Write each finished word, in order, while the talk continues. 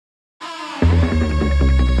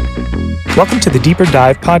Welcome to the Deeper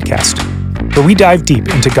Dive podcast, where we dive deep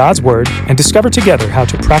into God's Word and discover together how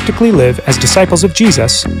to practically live as disciples of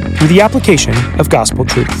Jesus through the application of gospel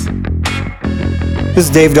truth. This is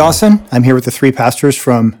Dave Dawson. I'm here with the three pastors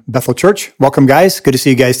from Bethel Church. Welcome, guys. Good to see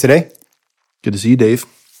you guys today. Good to see you, Dave.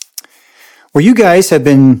 Well, you guys have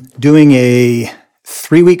been doing a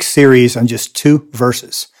 3-week series on just 2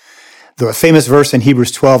 verses. The famous verse in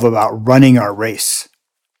Hebrews 12 about running our race.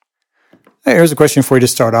 Hey, here's a question for you to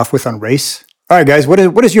start off with on race. All right, guys,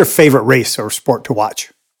 what is your favorite race or sport to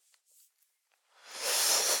watch?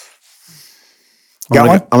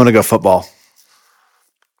 I'm going to go football.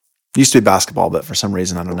 Used to be basketball, but for some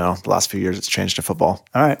reason, I don't know, the last few years it's changed to football.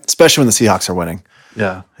 All right. Especially when the Seahawks are winning.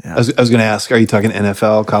 Yeah. I was going to ask, are you talking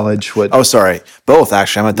NFL, college? What? Oh, sorry. Both,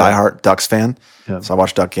 actually. I'm a diehard Ducks fan. Yeah. So I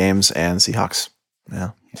watch Duck games and Seahawks.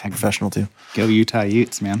 Yeah. I'm professional too. Go Utah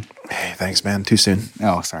Utes, man. Hey, thanks, man. Too soon.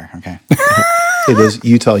 Oh, sorry. Okay. Hey, those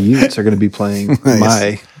Utah Utes are going to be playing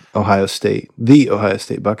the Ohio State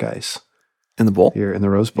Buckeyes In the bowl? here in the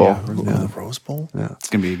Rose Bowl. Yeah. The Rose Bowl? Yeah. It's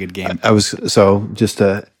going to be a good game.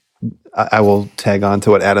 I will tag on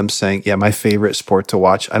to what Adam's saying. Yeah, my favorite sport to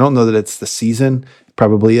watch. I don't know that it's the season. It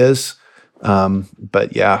probably is.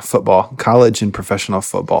 But yeah, football, college and professional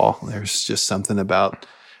football. There's just something about,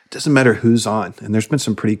 it doesn't matter who's on. And there's been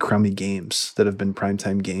some pretty crummy games that have been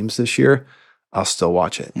primetime games this year. I'll still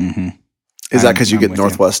watch it. Mm-hmm. Is that because you I'm get with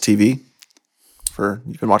Northwest TV?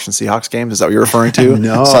 You've been watching Seahawks games? Is that what you're referring to?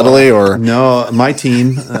 No. Subtly or? No, my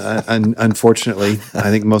team, unfortunately, I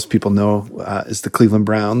think most people know, is the Cleveland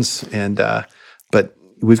Browns. But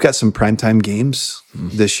we've got some primetime games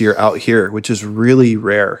this year out here, which is really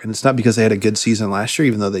rare. And it's not because they had a good season last year,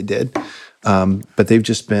 even though they did. But they've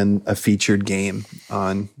just been a featured game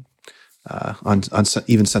on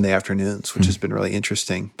even Sunday afternoons, which has been really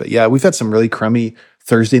interesting. But yeah, we've had some really crummy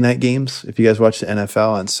Thursday night games. If you guys watch the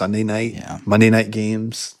NFL on Sunday night, Monday night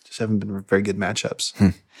games, just haven't been very good matchups.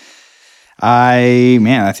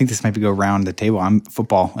 I think this might be go around the table. I'm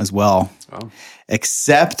football as well. Oh.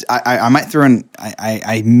 Except I might throw in,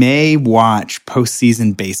 I may watch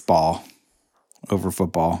postseason baseball over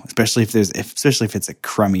football, especially if it's a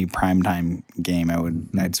crummy primetime game.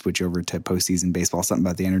 I'd switch over to postseason baseball, something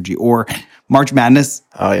about the energy, or March Madness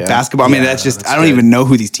basketball. I mean, that's I don't even know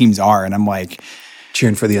who these teams are. And I'm like,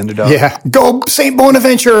 Cheering for the underdog. Yeah. Go St.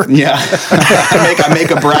 Bonaventure. yeah, I make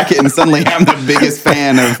a bracket and suddenly I'm the biggest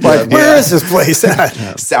fan of Where is this place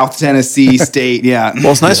at? South Tennessee State. Yeah.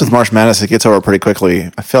 Well, it's nice with March Madness. It gets over pretty quickly.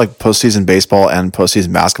 I feel like postseason baseball and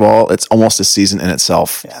postseason basketball, it's almost a season in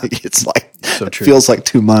itself. Yeah. It's like, it feels like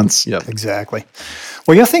 2 months. Yep. Exactly.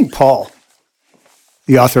 Well, I think Paul,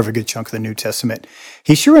 the author of a good chunk of the New Testament,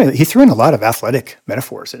 he threw in a lot of athletic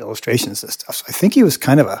metaphors and illustrations and stuff. So I think he was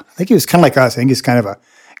kind of like us. I think he's kind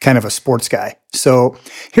of a sports guy. So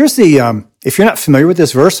here's the if you're not familiar with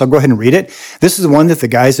this verse, I'll go ahead and read it. This is the one that the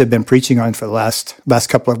guys have been preaching on for the last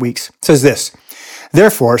couple of weeks. It says this: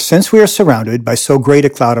 "Therefore, since we are surrounded by so great a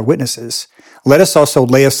cloud of witnesses, let us also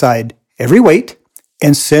lay aside every weight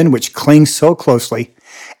and sin which clings so closely,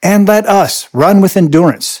 and let us run with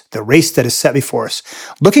endurance the race that is set before us,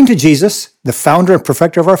 looking to Jesus, the founder and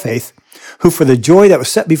perfecter of our faith, who for the joy that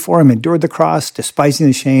was set before him endured the cross, despising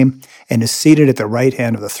the shame, and is seated at the right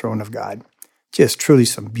hand of the throne of God." Just truly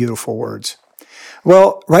some beautiful words.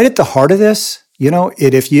 Well, right at the heart of this,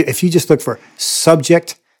 if you just look for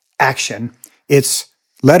subject action, it's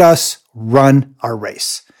let us run our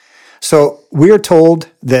race. So we are told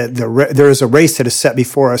that there is a race that is set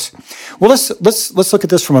before us. Well, let's look at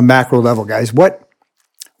this from a macro level, guys. What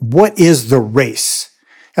is the race?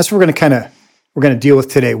 That's what we're going to deal with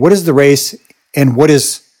today. What is the race, and what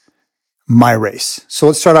is my race? So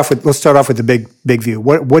let's start off with the big view.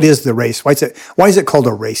 What is the race? Why is it called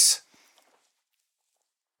a race?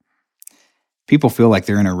 People feel like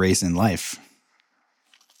they're in a race in life,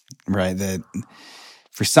 right? That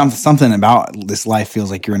for something about this life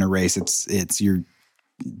feels like you're in a race. It's you're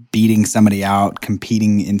beating somebody out,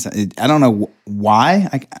 competing in. I don't know why.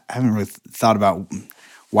 I haven't really thought about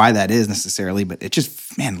why that is necessarily, but it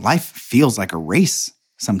just, life feels like a race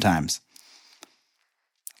sometimes.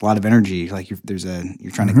 A lot of energy, like you're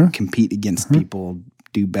trying to compete against people,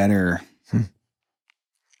 do better. That's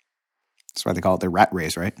why they call it the rat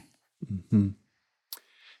race, right? Mm-hmm.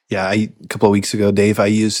 Yeah, a couple of weeks ago, Dave, I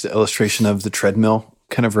used the illustration of the treadmill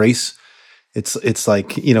kind of race. It's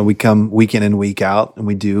like, we come week in and week out, and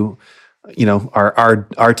we do,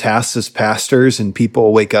 our tasks as pastors, and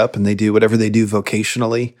people wake up and they do whatever they do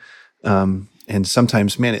vocationally. And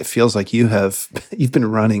sometimes, man, it feels like you've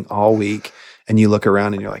been running all week, and you look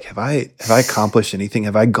around and you're like, have I accomplished anything?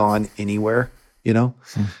 Have I gone anywhere?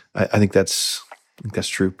 I think that's I think that's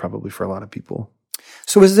true probably for a lot of people.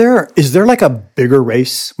 So is there like a bigger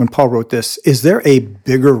race? When Paul wrote this, is there a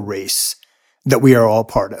bigger race that we are all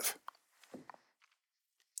part of?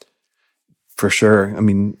 For sure. I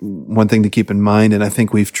mean, one thing to keep in mind, and I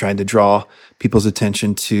think we've tried to draw people's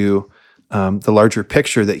attention to the larger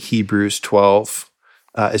picture that Hebrews 12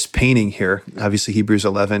 is painting here. Obviously, Hebrews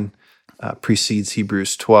 11 precedes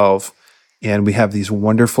Hebrews 12, and we have these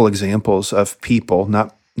wonderful examples of people,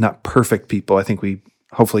 not perfect people. I think we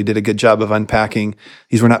hopefully did a good job of unpacking.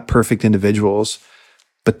 These were not perfect individuals,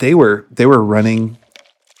 but they were running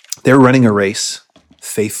a race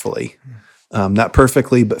faithfully, not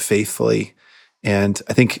perfectly, but faithfully. And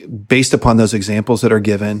I think based upon those examples that are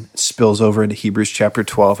given, it spills over into Hebrews chapter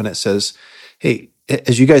 12, and it says, hey,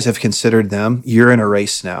 as you guys have considered them, you're in a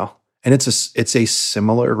race now. And it's a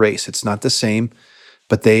similar race. It's not the same,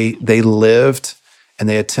 but they lived and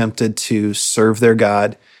they attempted to serve their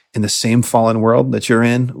God in the same fallen world that you're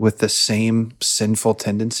in, with the same sinful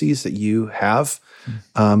tendencies that you have.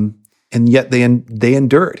 And yet they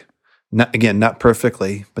endured. Not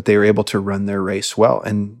perfectly, but they were able to run their race well.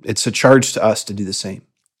 And it's a charge to us to do the same.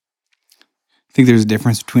 I think there's a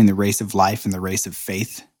difference between the race of life and the race of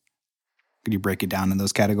faith. Could you break it down in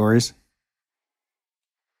those categories?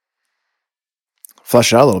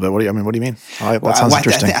 Flesh it out a little bit. What do you mean? That sounds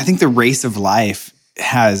interesting. I think the race of life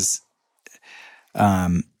has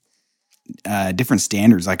different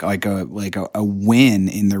standards. Like a win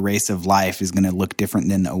in the race of life is going to look different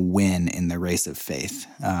than a win in the race of faith.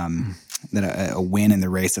 That a win in the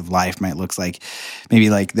race of life might look like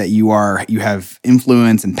maybe like that you have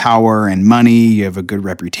influence and power and money, you have a good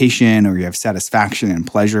reputation, or you have satisfaction and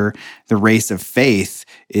pleasure. The race of faith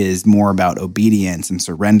is more about obedience and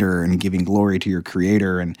surrender and giving glory to your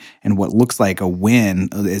Creator. And what looks like a win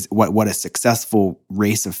is what a successful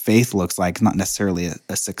race of faith looks like, not necessarily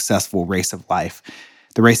a successful race of life.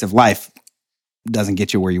 The race of life doesn't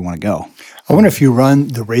get you where you want to go. I wonder if you run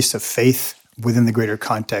the race of faith within the greater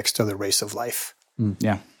context of the race of life.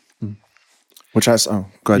 Yeah. Go ahead.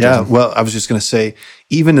 Yeah. Jason. Well, I was just going to say,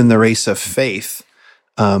 even in the race of faith,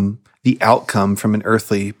 the outcome from an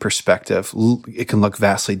earthly perspective, it can look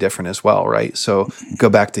vastly different as well, right? So go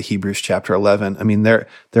back to Hebrews chapter 11. I mean, there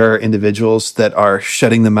are individuals that are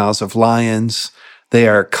shutting the mouths of lions. They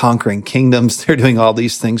are conquering kingdoms. They're doing all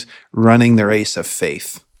these things, running the race of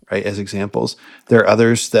faith, right? As examples. There are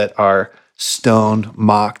others that are stoned,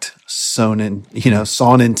 mocked, sawn in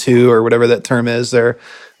two, or whatever that term is there,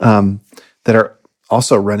 that are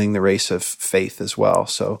also running the race of faith as well.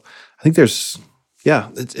 So I think it's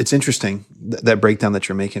interesting, that breakdown that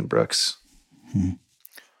you're making, Brooks.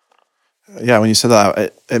 Yeah, when you said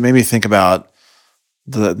that, it made me think about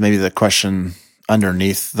maybe the question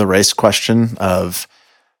underneath the race question of,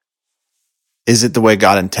 is it the way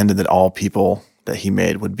God intended that all people that he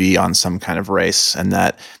made would be on some kind of race, and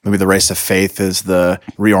that maybe the race of faith is the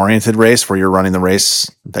reoriented race where you're running the race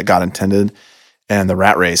that God intended, and the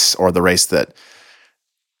rat race, or the race that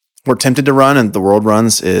we're tempted to run and the world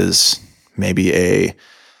runs, is maybe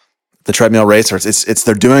the treadmill race, or it's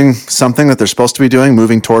they're doing something that they're supposed to be doing,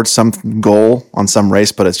 moving towards some goal on some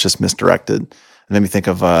race, but it's just misdirected. It made me think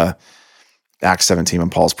of Acts 17 when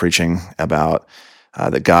Paul's preaching about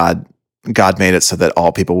that God made it so that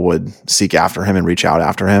all people would seek after him and reach out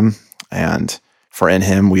after him. And for in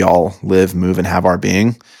him, we all live, move, and have our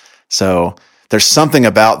being. So there's something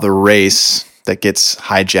about the race that gets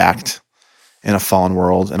hijacked in a fallen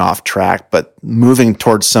world and off track, but moving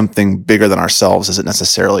towards something bigger than ourselves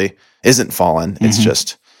isn't fallen. It's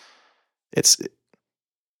just, it's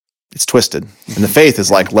twisted. And the faith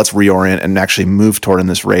is like, let's reorient and actually move toward in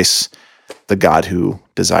this race the God who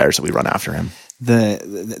desires that we run after him.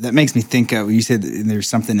 That makes me think of, you said there's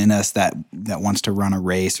something in us that wants to run a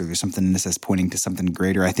race, or there's something in us that's pointing to something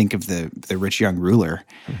greater. I think of the rich young ruler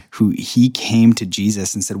who he came to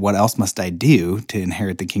Jesus and said, what else must I do to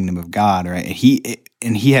inherit the kingdom of God? Right.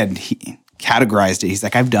 And he categorized it. He's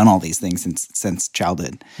like, I've done all these things since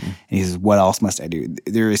childhood. And he says, what else must I do?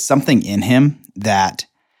 There is something in him that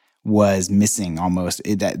was missing almost,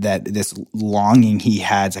 that this longing he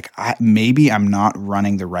had. It's like, maybe I'm not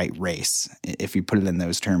running the right race, if you put it in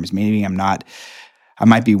those terms. Maybe I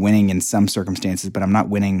might be winning in some circumstances, but I'm not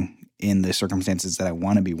winning in the circumstances that I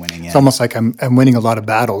want to be winning in. It's almost like I'm winning a lot of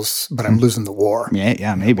battles, but I'm losing the war.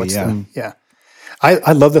 Yeah, maybe, yeah.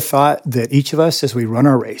 I love the thought that each of us, as we run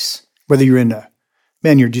our race, whether you're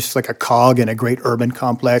you're just like a cog in a great urban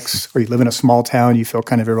complex, or you live in a small town, you feel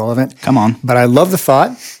kind of irrelevant. Come on. But I love the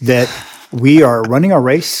thought that we are running our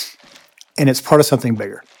race and it's part of something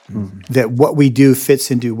bigger. Mm-hmm. That what we do fits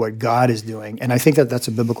into what God is doing. And I think that that's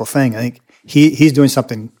a biblical thing. I think he's doing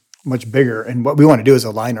something much bigger, and what we want to do is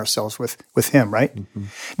align ourselves with him, right? Do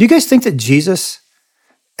you guys think that Jesus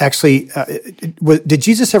actually did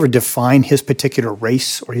Jesus ever define his particular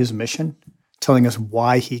race or his mission, telling us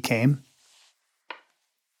why he came?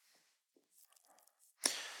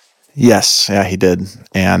 Yes, yeah, he did.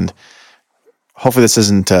 And hopefully this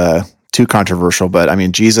isn't too controversial, but I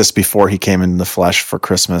mean, Jesus, before he came in the flesh for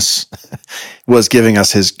Christmas, was giving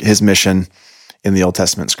us his mission in the Old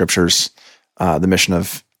Testament scriptures, the mission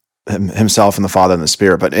of himself and the Father and the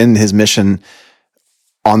Spirit. But in his mission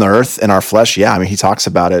on the earth in our flesh, yeah, I mean, he talks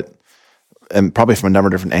about it, and probably from a number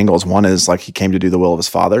of different angles. One is like he came to do the will of his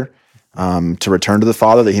Father, to return to the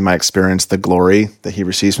Father, that he might experience the glory that he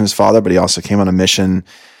receives from his Father. But he also came on a mission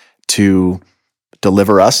to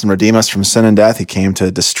deliver us and redeem us from sin and death. He came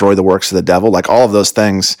to destroy the works of the devil. Like all of those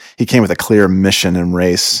things, he came with a clear mission and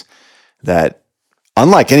race that,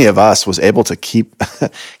 unlike any of us, was able to keep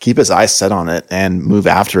his eyes set on it and move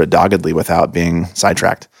after it doggedly without being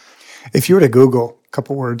sidetracked. If you were to Google a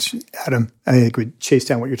couple words, Adam, I think we'd chase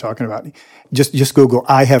down what you're talking about. Just Google,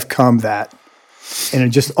 "I have come that," and it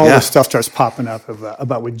just all this stuff starts popping up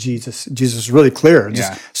about what Jesus is really clear.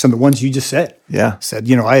 Just some of the ones you just said. Yeah. Said,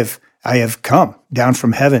 I have come down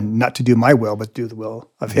from heaven not to do my will, but to do the will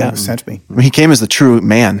of him who sent me. I mean, he came as the true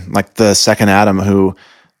man, like the second Adam, who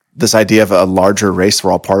this idea of a larger race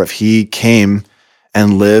we're all part of. He came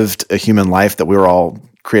and lived a human life that we were all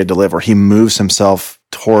created to live, where he moves himself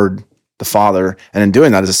toward the Father. And in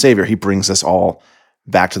doing that as a Savior, he brings us all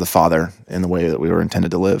back to the Father in the way that we were intended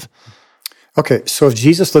to live. Okay, so if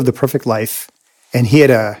Jesus lived the perfect life, and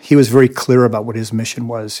he was very clear about what his mission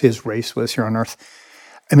was, his race was here on earth,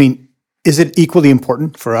 I mean, is it equally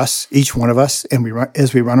important for us, each one of us, and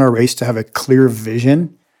as we run our race, to have a clear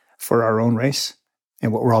vision for our own race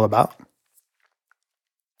and what we're all about?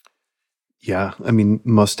 Yeah, I mean,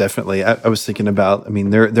 most definitely. I was thinking about, I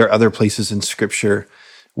mean, there are other places in Scripture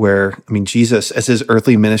where, I mean, Jesus, as his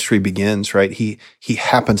earthly ministry begins, right, he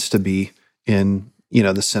happens to be in,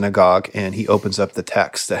 the synagogue, and he opens up the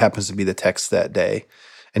text that happens to be the text that day,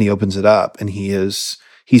 and he opens it up, and he's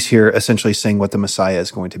here essentially saying what the Messiah is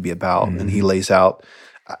going to be about, and he lays out,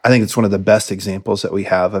 I think it's one of the best examples that we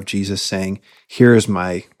have of Jesus saying, here's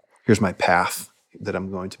my path that I'm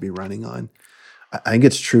going to be running on. I think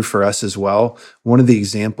it's true for us as well. One of the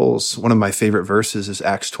examples, one of my favorite verses is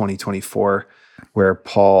Acts 20:24, where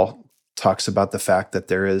Paul talks about the fact that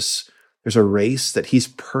there's a race that he's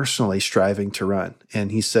personally striving to run.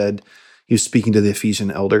 And he said, he was speaking to the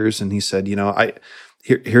Ephesian elders, and he said,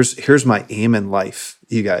 here's my aim in life,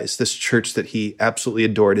 you guys. This church that he absolutely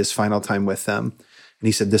adored, his final time with them. And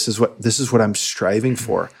he said, this is what I'm striving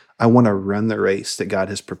for. I want to run the race that God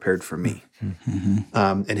has prepared for me.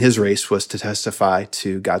 And his race was to testify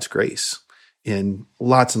to God's grace in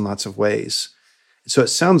lots and lots of ways. So it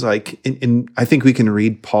sounds like, I think we can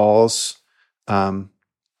read Paul's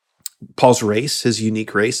race, his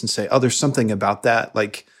unique race, and say, oh, there's something about that,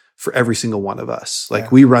 like for every single one of us.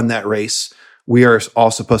 Like we run that race. We are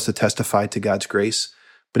all supposed to testify to God's grace,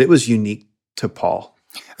 but it was unique to Paul.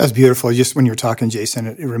 That's beautiful. Just when you were talking, Jason,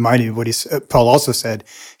 it reminded me of what Paul also said.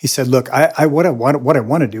 He said, look, what I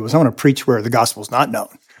want to do is I want to preach where the gospel is not known.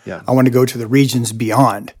 Yeah. I want to go to the regions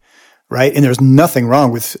beyond, right? And there's nothing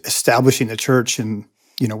wrong with establishing the church and,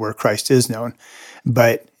 where Christ is known.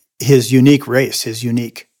 But his unique race, his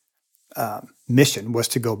unique mission was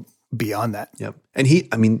to go beyond that. Yep.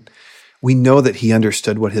 And we know that he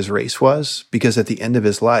understood what his race was, because at the end of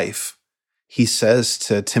his life, he says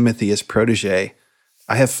to Timothy, his protege,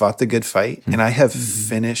 I have fought the good fight and I have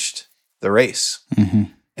finished the race.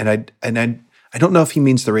 And I don't know if he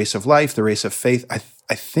means the race of life, the race of faith. I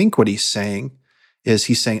think what he's saying is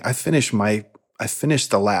I finished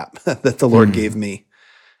the lap that the Lord gave me.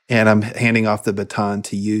 And I'm handing off the baton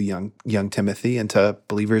to you, young Timothy, and to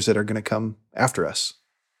believers that are going to come after us.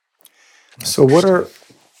 So what are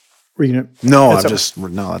we going to? No, that's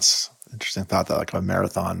an interesting thought, that like a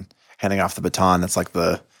marathon, handing off the baton. It's like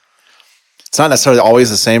it's not necessarily always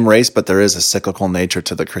the same race, but there is a cyclical nature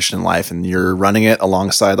to the Christian life, and you're running it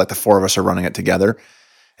alongside, like the four of us are running it together,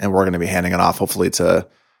 and we're going to be handing it off hopefully to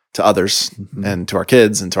others and to our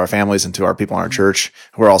kids and to our families and to our people in our church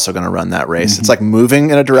who are also going to run that race. It's like moving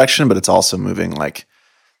in a direction, but it's also moving like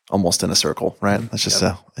almost in a circle, right? That's just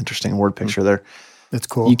an interesting word picture there. That's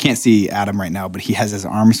cool. You can't see Adam right now, but he has his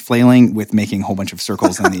arms flailing with making a whole bunch of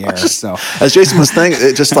circles in the air. So as Jason was saying,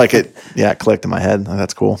 it just like it clicked in my head.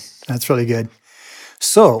 That's cool. That's really good.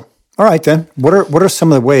 So, all right then, what are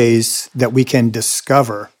some of the ways that we can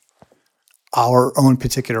discover our own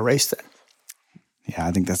particular race then? Yeah,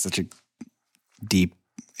 I think that's such a deep,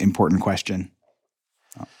 important question.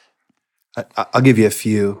 I'll give you a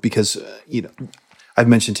few because I've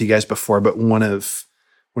mentioned to you guys before, but one of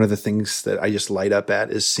the things that I just light up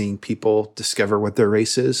at is seeing people discover what their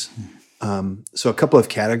race is. So a couple of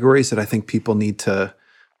categories that I think people need to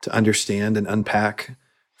understand and unpack.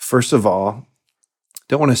 First of all,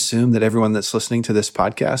 don't want to assume that everyone that's listening to this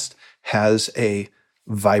podcast has a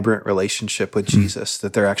vibrant relationship with Jesus,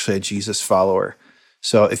 that they're actually a Jesus follower.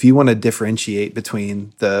 So if you want to differentiate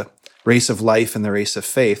between the race of life and the race of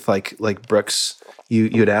faith, like Brooks, you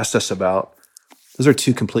had asked us about, those are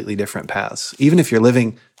two completely different paths. Even if you're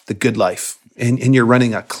living the good life and you're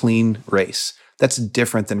running a clean race, that's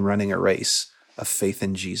different than running a race of faith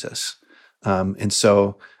in Jesus. And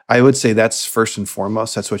so I would say that's first and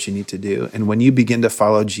foremost, that's what you need to do. And when you begin to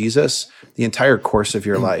follow Jesus, the entire course of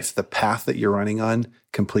your life, the path that you're running on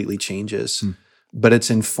completely changes. But it's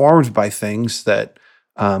informed by things that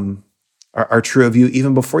are true of you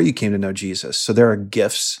even before you came to know Jesus. So there are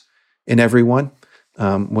gifts in everyone.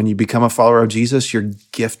 When you become a follower of Jesus, you're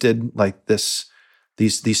gifted like these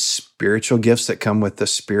spiritual gifts that come with the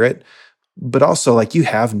Spirit, but also like you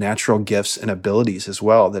have natural gifts and abilities as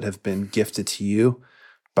well that have been gifted to you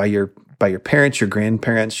by your parents, your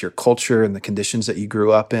grandparents, your culture, and the conditions that you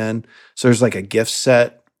grew up in. So there's like a gift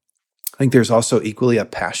set. I think there's also equally a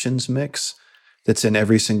passions mix that's in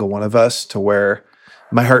every single one of us, to where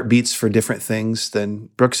my heart beats for different things than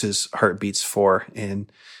Brooks's heart beats for. And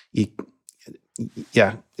it's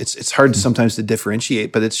hard sometimes to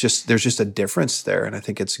differentiate, but there's just a difference there. And I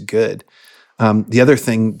think it's good. The other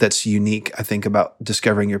thing that's unique, I think, about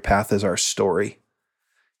discovering your path is our story.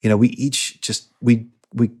 We each we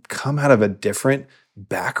come out of a different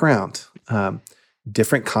background,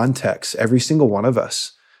 different context, every single one of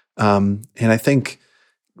us. And I think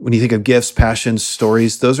when you think of gifts, passions,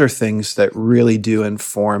 stories, those are things that really do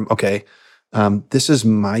inform, okay, this is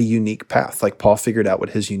my unique path. Like Paul figured out what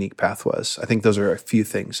his unique path was. I think those are a few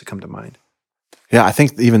things that come to mind. Yeah, I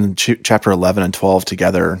think even chapter 11 and 12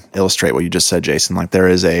 together illustrate what you just said, Jason. Like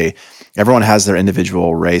everyone has their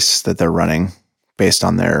individual race that they're running based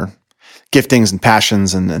on their giftings and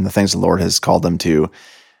passions and the things the Lord has called them to.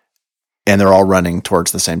 And they're all running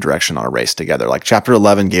towards the same direction on a race together. Like chapter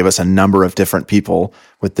 11 gave us a number of different people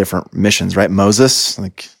with different missions, right? Moses,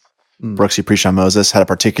 Brooks, you preached on Moses, had a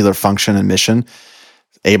particular function and mission.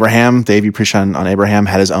 Abraham, Dave, you preached on Abraham,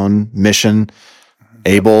 had his own mission.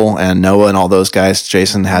 Abel and Noah and all those guys,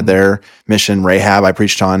 Jason, had their mission. Rahab, I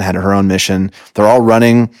preached on, had her own mission. They're all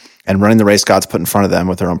running the race God's put in front of them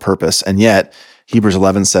with their own purpose. And yet, Hebrews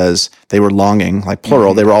 11 says they were longing, like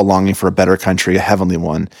plural, they were all longing for a better country, a heavenly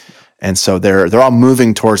one. And so they're all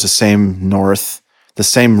moving towards the same north, the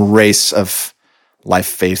same race of life,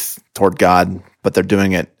 faith toward God, but they're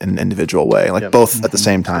doing it in an individual way, both at the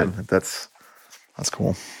same time. That's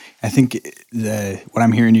cool. I think what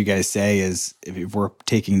I'm hearing you guys say is, if we're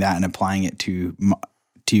taking that and applying it to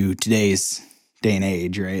today's day and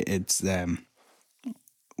age, right? It's we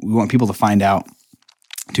want people to find out,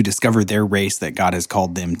 to discover their race that God has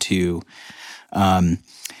called them to.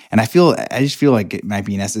 And I just feel like it might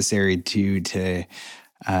be necessary to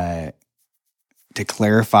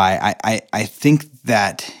clarify. I think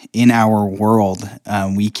that in our world,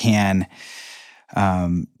 we can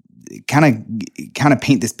kind of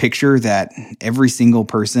paint this picture that every single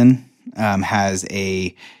person has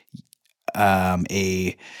a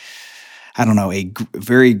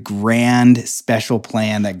very grand, special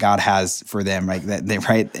plan that God has for them,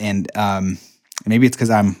 right? And maybe it's because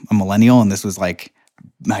I'm a millennial and this was like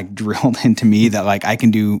drilled into me that like I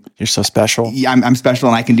can do. You're so special. Yeah, I'm special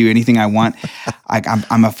and I can do anything I want.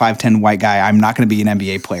 I'm a 5'10" white guy. I'm not going to be an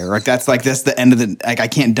NBA player. Like that's the end of the. Like I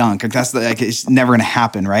can't dunk. Like it's never going to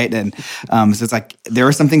happen, right? And so it's like there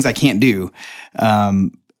are some things I can't do,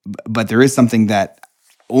 but there is something that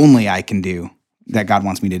only I can do, that God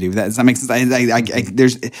wants me to do. Does that make sense?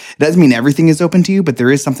 It doesn't mean everything is open to you, but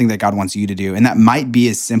there is something that God wants you to do, and that might be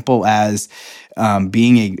as simple as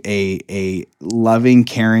being a loving,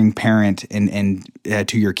 caring parent and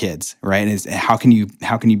to your kids, right? And how can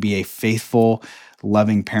you be a faithful,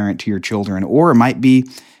 loving parent to your children? Or it might be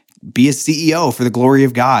a CEO for the glory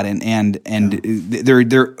of God, and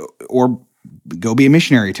there or go be a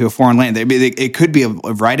missionary to a foreign land. It could be a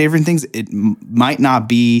variety of different things. It might not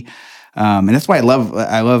be. And that's why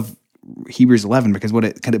I love Hebrews 11, because what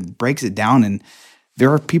it kind of breaks it down. And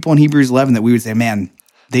there are people in Hebrews 11 that we would say, man,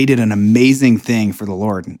 they did an amazing thing for the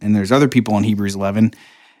Lord. And there's other people in Hebrews 11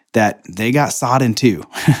 that they got sodden too.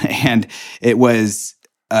 And it was,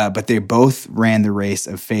 but they both ran the race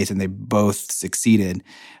of faith and they both succeeded.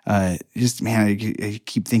 I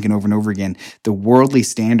keep thinking over and over again, the worldly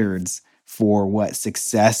standards for what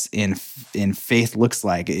success in faith looks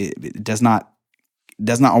like. It does not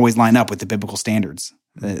always line up with the biblical standards.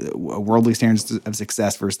 Worldly standards of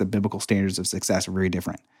success versus the biblical standards of success are very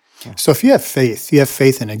different. So if you have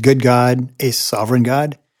faith in a good God, a sovereign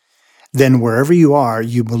God, then wherever you are,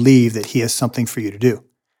 you believe that he has something for you to do,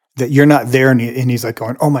 that you're not there and he's like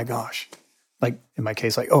going, oh my gosh. Like in my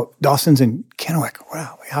case, like, oh, Dawson's in Kennewick.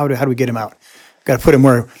 Wow. How do we get him out? Got to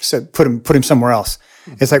put him somewhere else.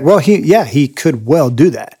 It's like, well, he could well do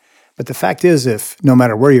that. But the fact is, if no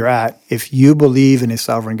matter where you're at, if you believe in a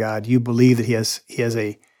sovereign God, you believe that he has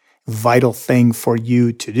a vital thing for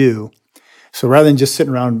you to do. So rather than just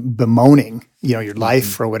sitting around bemoaning, your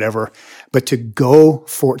life or whatever, but to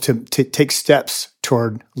to take steps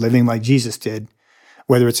toward living like Jesus did,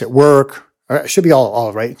 whether it's at work, or it should be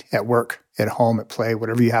all right, at work, at home, at play,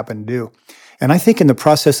 whatever you happen to do. And I think in the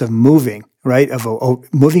process of moving, right,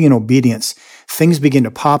 moving in obedience, things begin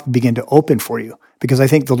to pop, begin to open for you, because I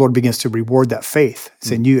think the Lord begins to reward that faith,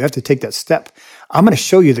 saying you have to take that step. I'm going to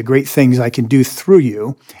show you the great things I can do through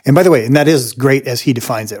you. And by the way, and that is great as he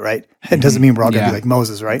defines it, right? It doesn't mean we're all going to be like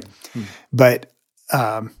Moses, right? But,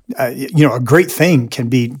 a great thing can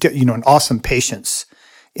be, an awesome patience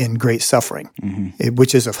in great suffering,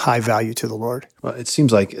 which is of high value to the Lord. Well, it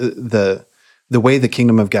seems like the way the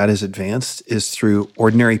kingdom of God is advanced is through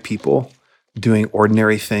ordinary people doing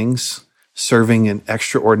ordinary things, serving an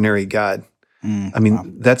extraordinary God. I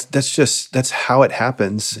mean, that's how it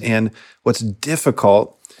happens. And what's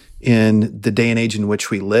difficult in the day and age in which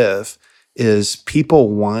we live is people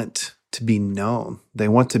want to be known. They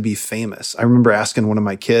want to be famous. I remember asking one of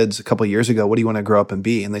my kids a couple of years ago, what do you want to grow up and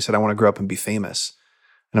be? And they said, I want to grow up and be famous.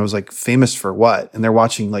 And I was like, famous for what? And they're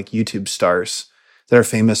watching like YouTube stars that are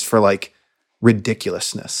famous for like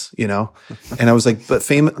ridiculousness, And I was like, but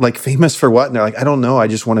famous for what? And they're like, I don't know. I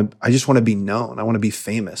just want to be known. I want to be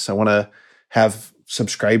famous. I want to have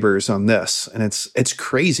subscribers on this. And it's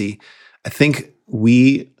crazy. I think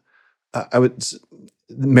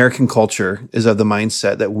American culture is of the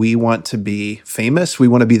mindset that we want to be famous. We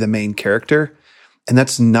want to be the main character. And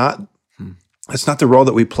that's not the role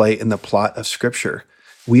that we play in the plot of Scripture.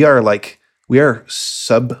 We are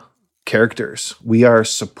sub characters. We are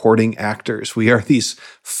supporting actors. We are these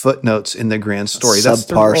footnotes in the grand story. That's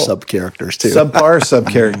subpar sub characters too. Subpar sub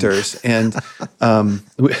characters. And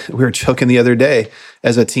we were joking the other day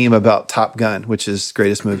as a team about Top Gun, which is the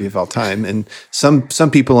greatest movie of all time. And some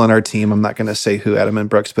people on our team, I'm not going to say who, Adam and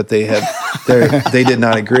Brooks, but they did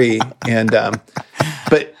not agree. And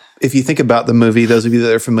but if you think about the movie, those of you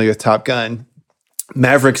that are familiar with Top Gun,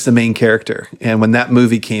 Maverick's the main character. And when that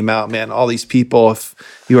movie came out, man, all these people, if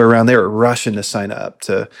you were around, they were rushing to sign up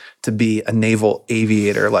to be a naval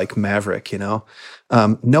aviator like Maverick, No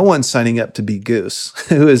one's signing up to be Goose,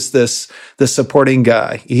 who is the supporting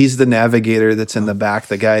guy. He's the navigator that's in the back,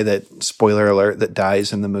 the guy that, spoiler alert, that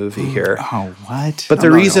dies in the movie here. Oh, what? But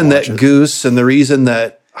the reason that Goose and the reason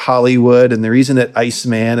that Hollywood and the reason that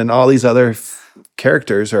Iceman and all these other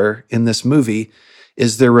characters are in this movie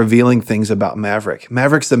is they're revealing things about Maverick.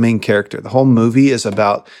 Maverick's the main character. The whole movie is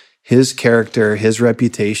about his character, his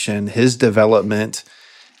reputation, his development,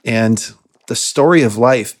 and the story of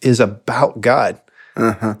life is about God.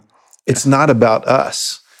 It's not about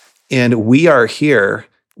us. And we are here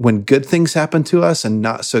when good things happen to us and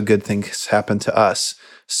not so good things happen to us,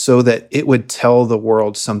 so that it would tell the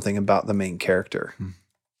world something about the main character.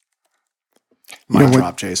 Mic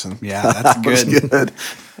drop, Jason. Yeah, that's good.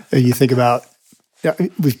 You think about,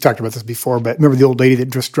 we've talked about this before, but remember the old lady that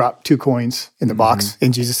just dropped 2 coins in the box,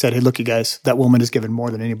 and Jesus said, "Hey, look, you guys, that woman has given more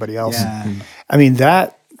than anybody else." Yeah. I mean,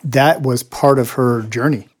 that was part of her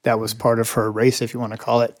journey. That was part of her race, if you want to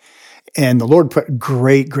call it. And the Lord put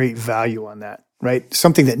great, great value on that, right?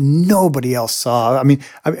 Something that nobody else saw. I mean,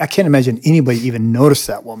 I can't imagine anybody even noticed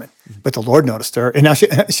that woman, but the Lord noticed her, and now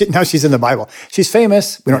now she's in the Bible. She's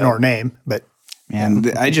famous. We don't know her name, but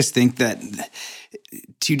man, I just think that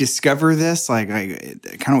to discover this, like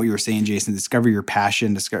kind of what you were saying, Jason, discover your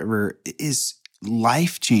passion, is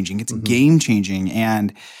life changing. It's game changing,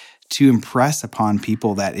 and to impress upon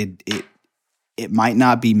people that it might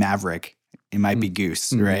not be Maverick, it might be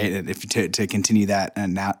Goose, right? And if to continue that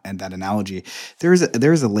and that analogy, there's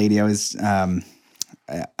a lady I was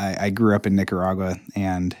I grew up in Nicaragua,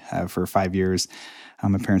 and for 5 years.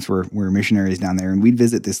 My parents were missionaries down there, and we'd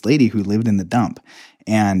visit this lady who lived in the dump.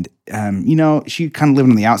 And, she kind of lived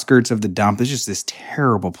on the outskirts of the dump. It's just this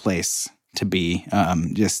terrible place to be.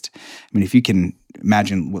 If you can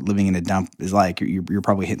imagine what living in a dump is like, you're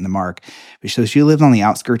probably hitting the mark. But so she lived on the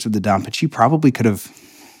outskirts of the dump, and she probably could have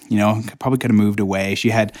probably could have moved away. She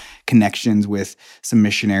had connections with some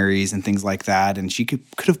missionaries and things like that, and she could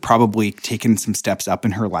have probably taken some steps up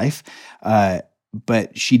in her life,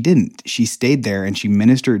 but she didn't. She stayed there and she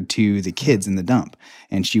ministered to the kids in the dump,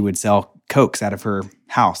 and she would sell Cokes out of her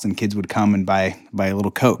house, and kids would come and buy a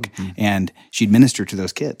little Coke, and she'd minister to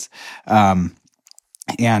those kids.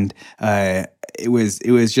 It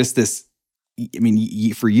was just this. I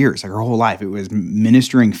mean, for years, like her whole life, it was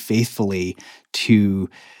ministering faithfully to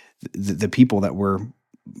the people that were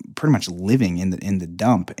pretty much living in the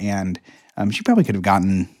dump. And she probably could have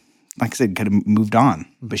gotten, like I said, could have moved on,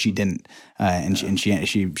 but she didn't.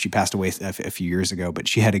 She passed away a few years ago. But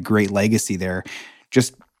she had a great legacy there,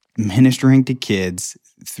 just ministering to kids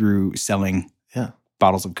through selling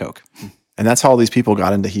bottles of Coke. And that's how all these people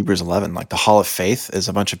got into Hebrews 11. Like the Hall of Faith is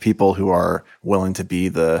a bunch of people who are willing to be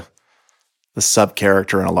the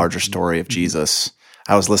sub-character in a larger story of Jesus.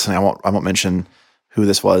 I was listening, I won't mention who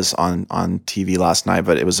this was on TV last night,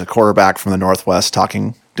 but it was a quarterback from the Northwest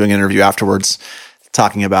doing an interview afterwards,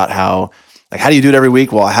 talking about how do you do it every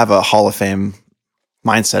week? Well, I have a Hall of Fame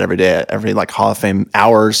mindset every day, every Hall of Fame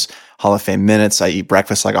hours, Hall of Fame minutes. I eat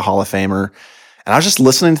breakfast like a Hall of Famer. And I was just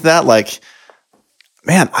listening to that,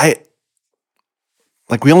 man,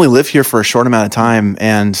 we only live here for a short amount of time,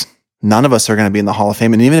 and none of us are going to be in the Hall of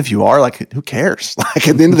Fame. And even if you are, who cares? At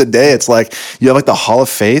the end of the day, it's you have the Hall of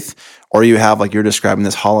Faith, or you have, you're describing,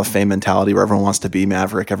 this Hall of Fame mentality where everyone wants to be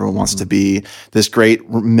Maverick. Everyone wants to be this great,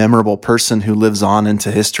 memorable person who lives on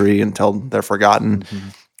into history until they're forgotten.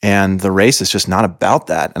 And the race is just not about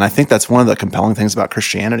that. And I think that's one of the compelling things about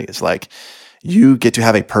Christianity is you get to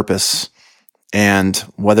have a purpose, and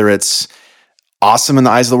whether it's awesome in the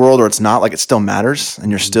eyes of the world or it's not, it still matters, and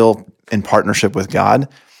you're still in partnership with God,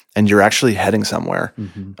 and you're actually heading somewhere.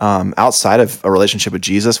 Outside of a relationship with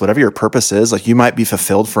Jesus, whatever your purpose is, you might be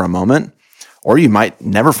fulfilled for a moment, or you might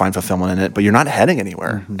never find fulfillment in it, but you're not heading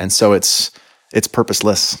anywhere. And so it's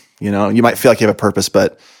purposeless. You might feel like you have a purpose,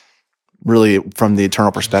 but really from the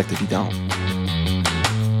eternal perspective, you don't.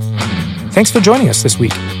 Thanks for joining us this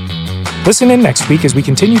week. Listen in next week as we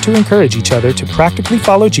continue to encourage each other to practically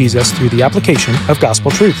follow Jesus through the application of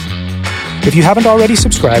gospel truth. If you haven't already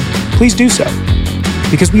subscribed, please do so,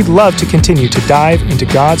 because we'd love to continue to dive into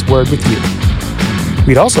God's Word with you.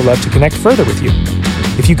 We'd also love to connect further with you.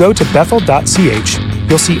 If you go to bethel.ch,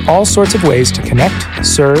 you'll see all sorts of ways to connect,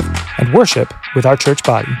 serve, and worship with our church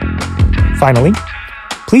body. Finally,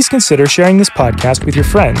 please consider sharing this podcast with your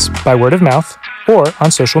friends by word of mouth or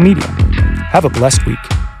on social media. Have a blessed week.